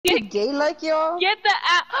Is gay like y'all? Get the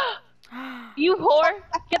out. You whore.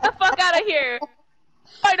 Get the fuck out of here.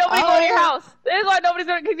 Why nobody go to your house? This is why nobody's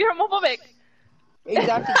gonna, because you're homophobic.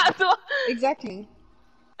 Exactly. That's what, Exactly.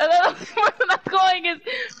 and then the person that's going is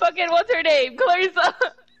fucking, what's her name? Clarissa.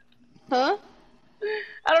 Huh?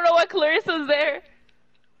 I don't know why Clarissa's there.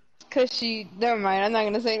 Cause she. Never mind. I'm not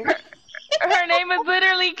gonna say it. Her name is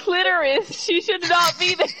literally Clitoris. She should not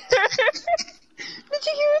be there. Did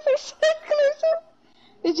you hear what they said, Clarissa?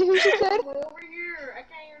 Did you hear what she said? Over here. I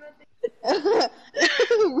can't hear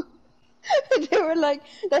nothing. They were like,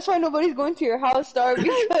 that's why nobody's going to your house, Star,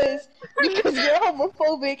 because you're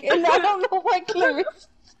homophobic, and I don't know why Clarissa.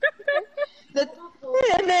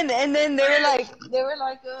 And then they were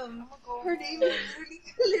like, her name is really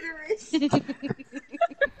Clitoris.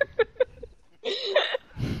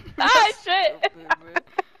 Ah, shit.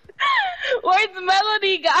 Where's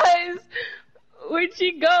Melody, guys? Where'd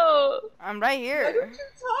she go? I'm right Why here. don't you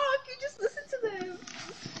talk? You just listen to them.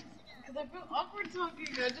 Because I feel awkward talking.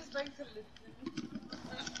 I just like to listen.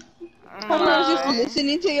 I was just Hello.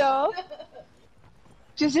 listening to y'all.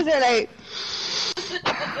 She's just like,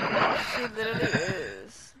 She literally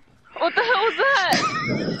is. What the hell was that?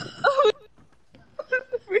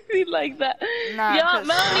 Really like that. Nah, Yo, 'cause-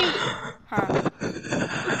 Melanie, Huh?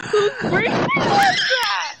 who's breathing like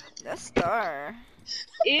that? That's Star.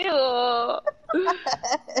 Ew. oh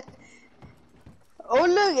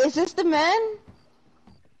look, is this the man?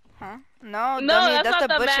 Huh? No, No, dummy, that's that's not the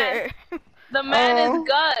the man. butcher. The man Oh. is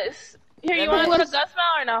Gus. Here, you That wanna go man to Gus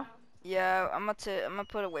now or no? Yeah, I'm gonna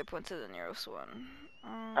put a waypoint to the nearest one.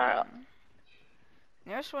 Alright.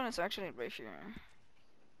 Nearest one is actually right here.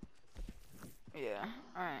 Yeah,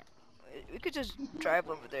 alright. We could just drive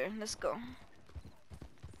over there. Let's go.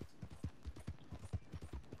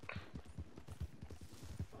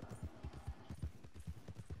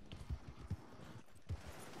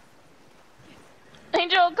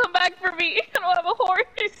 Angel, come back for me. I don't have a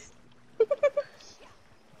horse.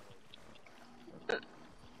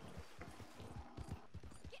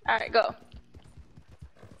 Alright, go.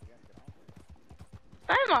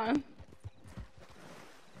 I'm on.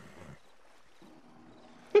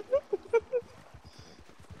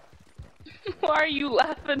 Why are you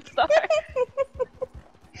laughing, Star?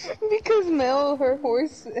 Because Mel, her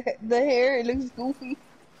horse, the hair, it looks goofy.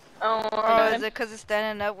 Oh, Oh, God. is it because it's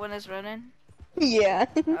standing up when it's running? Yeah.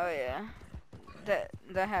 Oh yeah.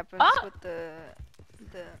 That happens Ah! with the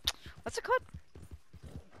what's it called?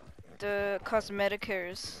 The cosmetic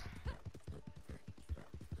hairs.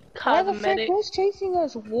 Why the frick Cosmetic. who's chasing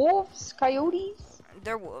us? Wolves? Coyotes?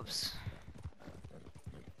 They're wolves.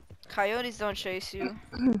 Coyotes don't chase you.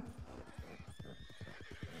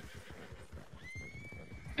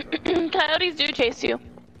 Coyotes do chase you.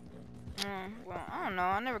 Well, I don't know.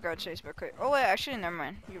 I never got chased by coyotes. Oh wait, actually, never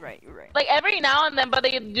mind. You're right. You're right. Like every now and then, but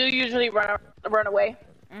they do usually run away.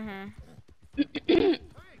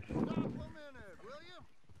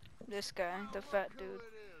 This guy, the fat dude.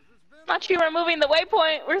 Not you removing the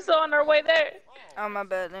waypoint. We're still on our way there. Oh my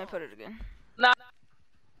bad. Let me put it again. Nah.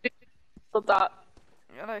 Still thought.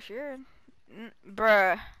 You're not sure,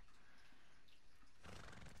 bruh.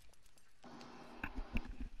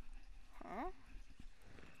 Huh?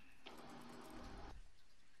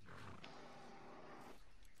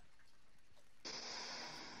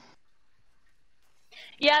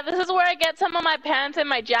 Yeah, this is where I get some of my pants and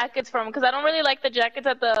my jackets from, because I don't really like the jackets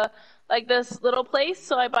at the, like, this little place,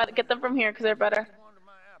 so I get them from here, because they're better.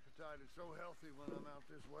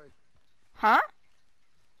 Huh?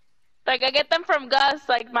 Like, I get them from Gus,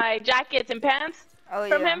 like, my jackets and pants Oh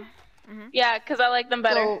from yeah. him. Yeah, because I like them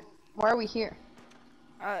better. So, why are we here?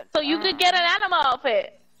 So you could get an animal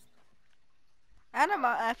outfit. Animal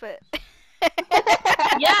outfit.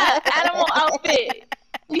 Yeah, animal outfit.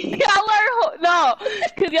 Y'all are no,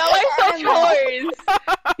 cause y'all are such whores.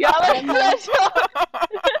 Y'all are such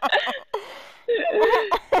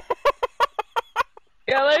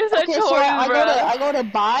y'all are such Okay, so whores, bro. I go to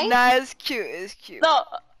buy? Nah, it's cute. It's cute. No,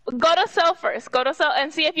 go to sell first. Go to sell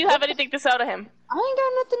and see if you have anything to sell to him. I ain't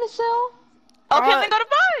got nothing to sell. Okay, then go to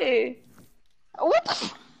buy. What the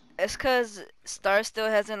f- It's cause Star still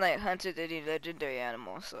hasn't like hunted any legendary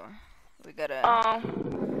animals, so we gotta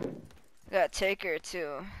take her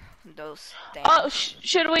to those things. Oh,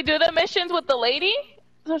 should we do the missions with the lady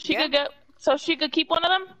so she Yeah. could get so she could keep one of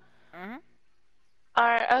them? Mhm. All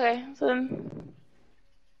right. Okay. So then,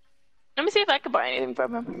 let me see if I can buy anything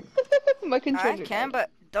from him. My I controller. can, but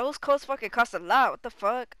those coats fucking cost a lot. What the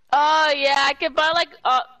fuck? Oh yeah, I could buy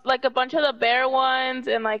like a bunch of the bear ones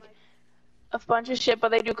and like a bunch of shit,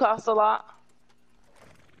 but they do cost a lot.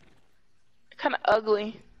 Kind of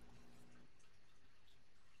ugly.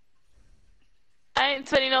 ain't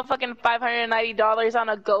spending no fucking $590 on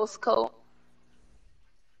a ghost coat.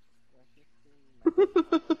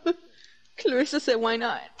 Clarissa said, "Why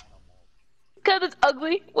not?" Cause it's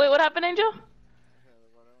ugly. Wait, what happened, Angel?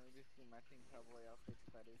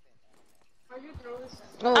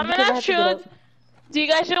 Oh, I mean, because I that's have to get true. up. Do you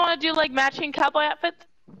guys just want to do like matching cowboy outfits?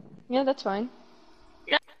 Yeah, that's fine.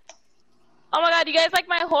 Yeah. Oh my god, you guys like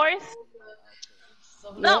my horse?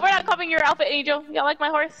 No, we're not copying your outfit, Angel. Y'all like my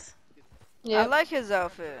horse? Yeah. I like his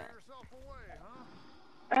outfit.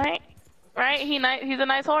 Right? Right? He's a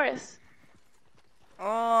nice horse.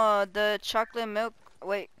 Oh, the chocolate milk.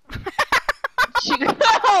 Wait.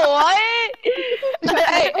 What?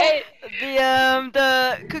 hey.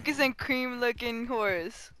 The cookies and cream looking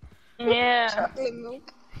horse. Yeah. Chocolate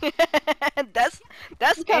milk. that's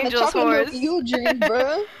What kind of Angel's chocolate milk horse. you drink,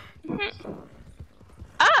 bro? Where we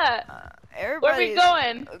Everybody's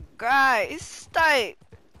going? guys, stop.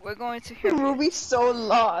 We're going to hear. Ruby's so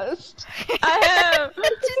lost. I am.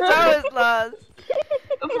 She's always lost.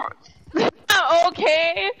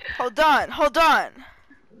 Okay. Hold on.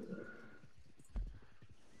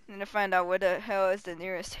 Need to find out where the hell is the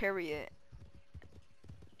nearest Harriet.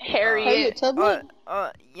 Harriet. Tell me.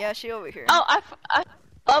 Yeah, she over here. Oh, I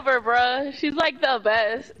love her, bruh. She's like the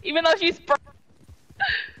best. Even though she's.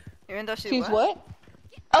 Even though She's what?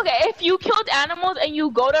 Okay, if you killed animals and you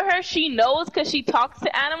go to her, she knows because she talks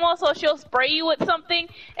to animals, so she'll spray you with something,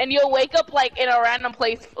 and you'll wake up like in a random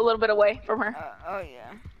place a little bit away from her. Oh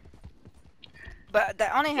yeah. But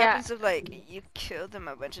that only happens if like you kill them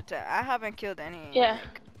a bunch of times. I haven't killed any. Yeah.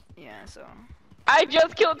 Like, yeah, so. I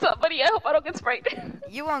just killed somebody. I hope I don't get sprayed.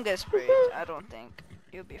 You won't get sprayed. I don't think.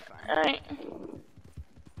 You'll be fine. Alright.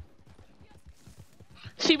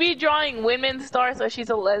 She be drawing women stars, so she's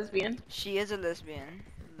a lesbian. She is a lesbian.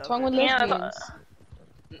 What's wrong with Yeah, lesbians?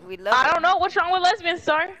 We love I her. don't know what's wrong with lesbians,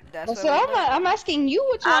 Star. That's So what we love. I'm asking you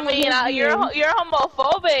what's I wrong with mean, lesbians. you're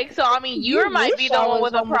homophobic, so I mean, you might be wish the I one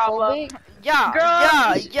was with a problem. homophobic.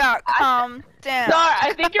 Yeah, calm down. Star,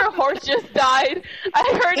 I think your horse just died.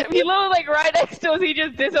 I heard him. He lived like right next to us. He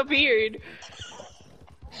just disappeared.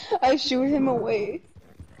 I shooed him away.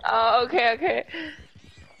 Oh, okay.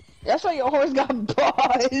 That's why your horse got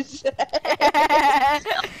buzzed. Is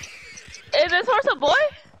this horse a boy?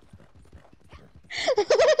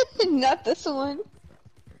 Not this one.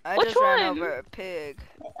 I Which just ran one? over a pig.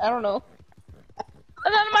 I don't know.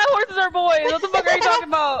 None of my horses are boys. What the fuck are you talking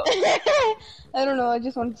about? I don't know. I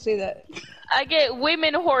just wanted to say that. I get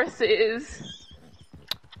women horses.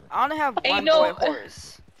 I only have Ain't one no- boy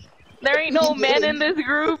horse. There ain't no men in this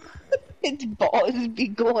group. Its balls be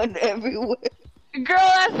going everywhere. Girl,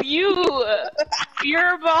 that's you.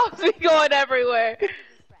 Your balls be going everywhere.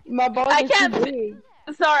 My balls I are can't too see-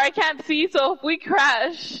 big. Sorry, I can't see, so if we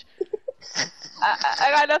crash,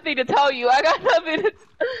 I got nothing to tell you. I got nothing to...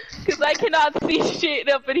 Because I cannot see shit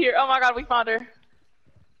up in here. Oh my god, we found her.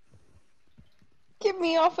 Get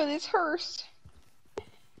me off of this hearse.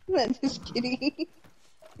 I'm just kidding.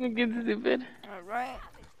 You're getting stupid. Alright.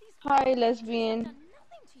 Hi, lesbian. Nothing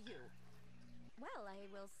to you. Well, I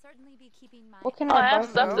will certainly be keeping my What can Oh, I I have buy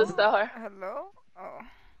stuff for to you? sell her. Hello? Oh.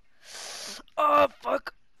 Oh,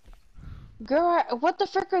 fuck. Girl, what the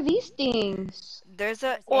frick are these things? There's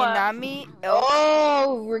a What? Inami elk.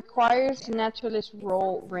 Oh, requires naturalist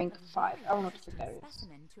roll rank 5. I don't know what the frick that is.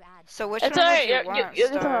 specimen to add. So which It's one alright, would you you're- want, you're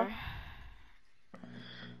just Star?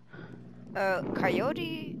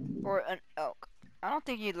 Coyote or an elk? I don't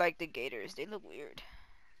think you'd like the gators. They look weird.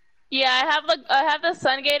 Yeah, I have the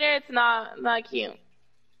sun gator. It's not cute.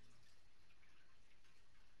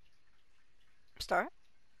 Star?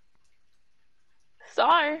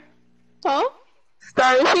 Star. Huh?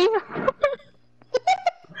 Starfy.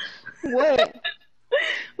 What?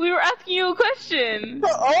 We were asking you a question.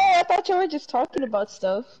 Oh, I thought you were just talking about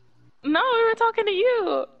stuff. No, we were talking to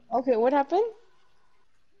you. Okay, what happened?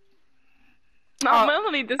 No, Oh.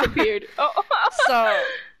 Melanie disappeared. Oh. So,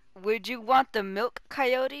 would you want the milk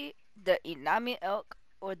coyote, the Inami elk,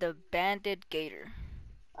 or the banded gator?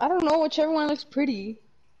 I don't know, whichever one looks pretty.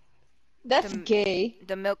 That's The- gay.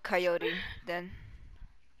 The milk coyote, then.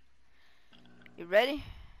 You ready?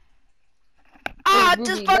 Ah, Ruby,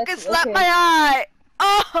 just fucking that's- slapped okay. my eye!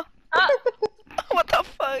 Oh! Ah. What the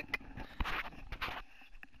fuck?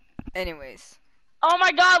 Anyways. Oh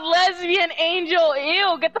my god, lesbian angel.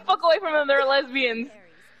 Ew, get the fuck away from them. They're lesbians.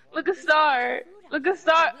 Look a star. Look a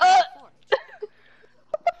star.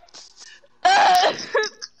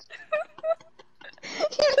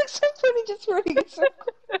 You look so funny just running in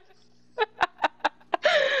circles.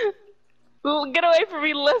 Get away from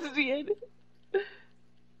me, lesbian.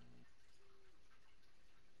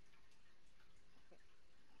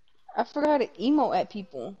 I forgot how to emote at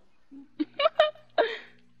people. You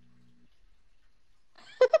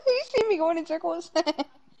see me going in circles?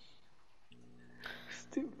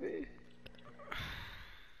 Stupid.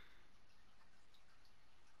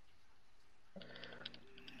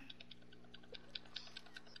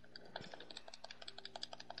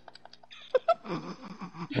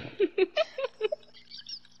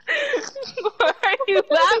 Why are you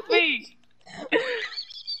laughing?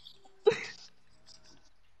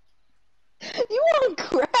 You on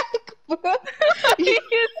crack, bro?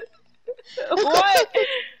 What?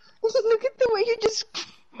 Look at the way you just.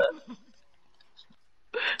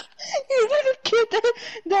 You're like a kid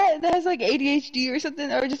that has like ADHD or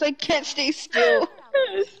something, or just like can't stay still.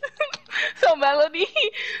 So Melody.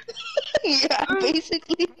 Yeah,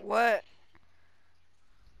 basically. What?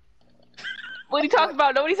 What are you talking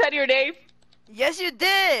about? Nobody said your name. Yes, you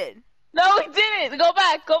did. No, we didn't. Go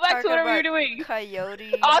back. Go back to Talking whatever you're about doing.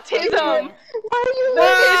 Coyote. Autism. Why are you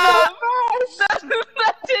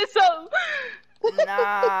Autism. Autism.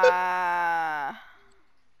 Nah.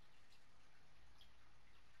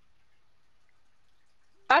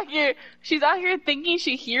 She's out here thinking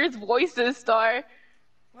she hears voices, Star.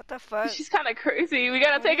 What the fuck? She's kind of crazy. We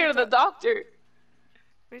gotta take her to the doctor.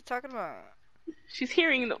 What are you talking about? She's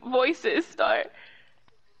hearing the voices, Star.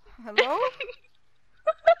 Hello?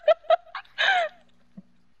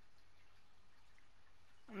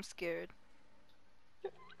 I'm scared.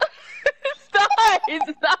 Star!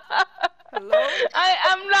 Stop! Hello?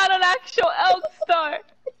 I'm not an actual elk, Star.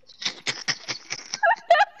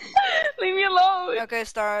 Leave me alone. Okay,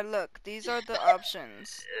 Star, look. These are the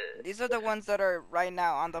options. These are the ones that are right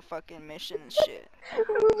now on the fucking mission and shit.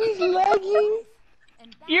 Ruby's lagging.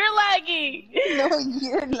 You're lagging. No,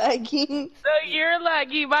 you're lagging. No, you're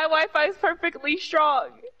lagging. My Wi-Fi is perfectly strong.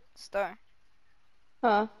 Star.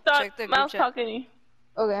 Huh? Stop. Check the group Mouse chat. talking to you.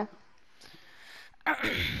 Okay.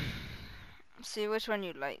 See which one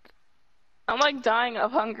you like. I'm like dying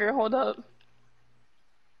of hunger. Hold up.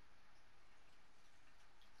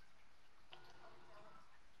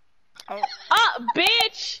 Oh, Ah,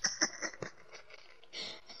 bitch!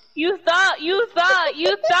 You thought,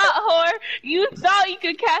 whore. You thought you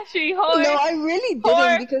could catch me, whore. No, I really didn't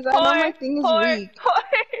Whore, because I know my thing is whore, weak. whore.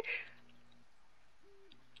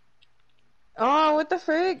 Oh, what the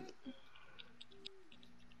frick?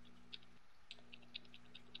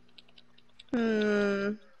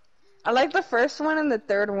 I like the first one and the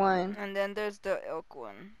third one. and then there's the elk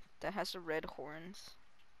one that has the red horns.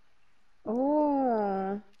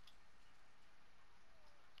 Oh.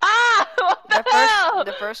 Ah! What the hell?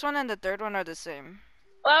 The first one and the third one are the same.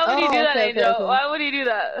 Why would you Oh, do that, okay, okay, Angel? okay. Why would you do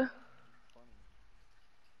that?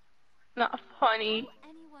 Not funny.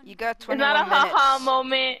 You got It's 21 not a haha minutes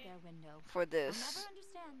moment. for this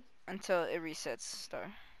until it resets, Star.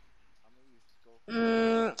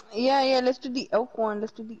 Yeah, let's do the elk one.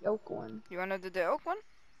 Let's do the elk one. You wanna do the elk one?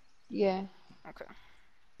 Yeah. Okay,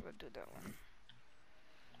 we'll do that one.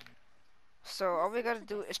 So all we gotta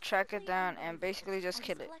do is track it down and basically just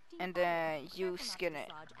kill it, and then you skin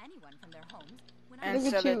it and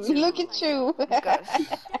Look sell at it you. to Look at you. Gus.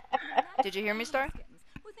 Did you hear me, Star?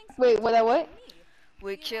 Wait, what? What?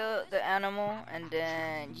 We kill the animal and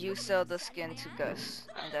then you sell the skin to Gus,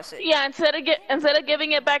 and that's it. Yeah, instead of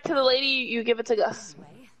giving it back to the lady, you give it to Gus.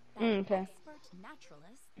 Okay.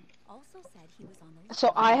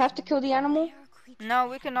 So I have to kill the animal? No,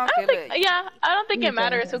 we can all I don't kill think. it. Yeah, I don't think it Okay.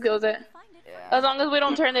 matters who kills it, Yeah. as long as we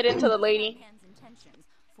don't turn it into the lady.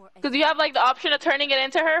 Because you have like the option of turning it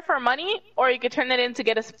into her for money, or you could turn it in to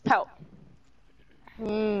get a pelt.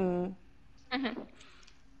 Hmm.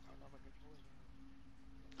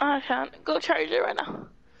 I can't go charge it right now.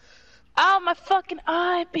 Ow, my fucking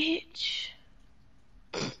eye, bitch.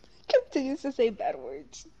 Continues to say bad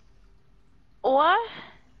words. What?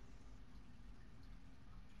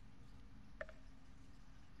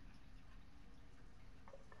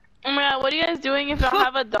 Oh my god, what are you guys doing if you don't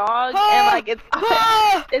have a dog and like it's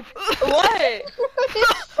it's what?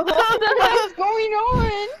 What the What hell? is going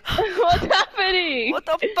on? What's happening? What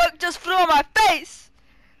the fuck just flew on my face?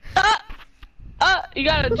 You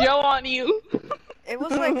got a Joe on you. It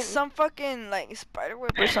was like some fucking like spider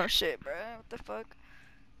web or some shit, bro. What the fuck?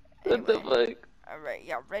 What the fuck? Alright,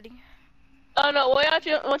 y'all ready? Oh no,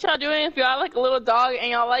 what y'all doing if y'all have like a little dog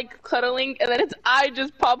and y'all like cuddling and then its eye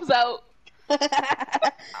just pops out? I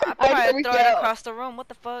I probably freaked throw it out. across the room. What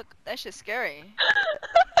the fuck? That shit's scary.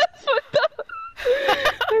 That's fucked up.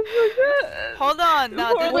 That's fucked up. Hold on,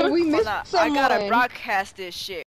 now Wait, we hold missed on. I gotta someone. broadcast this shit.